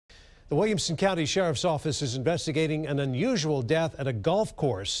The Williamson County Sheriff's Office is investigating an unusual death at a golf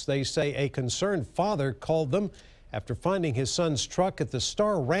course. They say a concerned father called them after finding his son's truck at the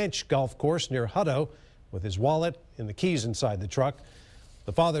Star Ranch golf course near Hutto with his wallet and the keys inside the truck.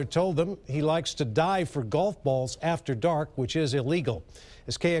 The father told them he likes to dive for golf balls after dark, which is illegal.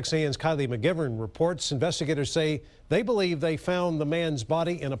 As KXAN's Kylie McGivern reports, investigators say they believe they found the man's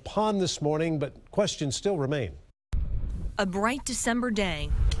body in a pond this morning, but questions still remain. A bright December day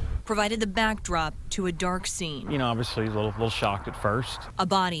provided the backdrop to a dark scene. You know, obviously a little shocked at first. A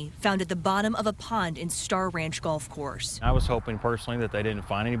body found at the bottom of a pond in Star Ranch Golf Course. I was hoping personally that they didn't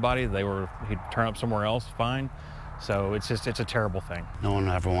find anybody. He'd turn up somewhere else fine. So it's a terrible thing. No one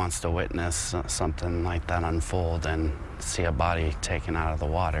ever wants to witness something like that unfold and see a body taken out of the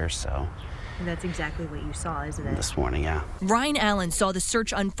water, so. And that's exactly what you saw, isn't it? This morning, yeah. Ryan Allen saw the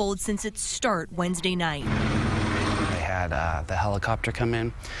search unfold since its start Wednesday night. They had the helicopter come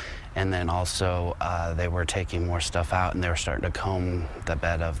in, and then also they were taking more stuff out, and they were starting to comb the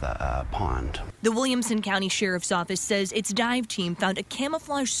bed of the pond. The Williamson County Sheriff's Office says its dive team found a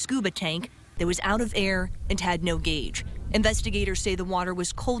camouflage scuba tank that was out of air and had no gauge. Investigators say the water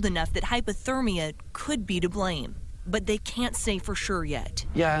was cold enough that hypothermia could be to blame, but they can't say for sure yet.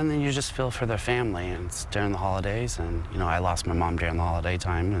 Yeah, and then you just feel for their family, and it's during the holidays, and you know, I lost my mom during the holiday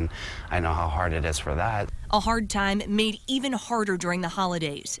time, and I know how hard it is for that. A hard time made even harder during the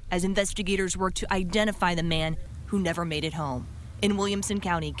holidays as investigators work to identify the man who never made it home. In Williamson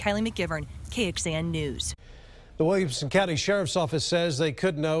County, Kylie McGivern, KXAN News. The Williamson County Sheriff's Office says they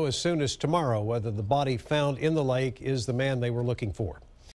could know as soon as tomorrow whether the body found in the lake is the man they were looking for.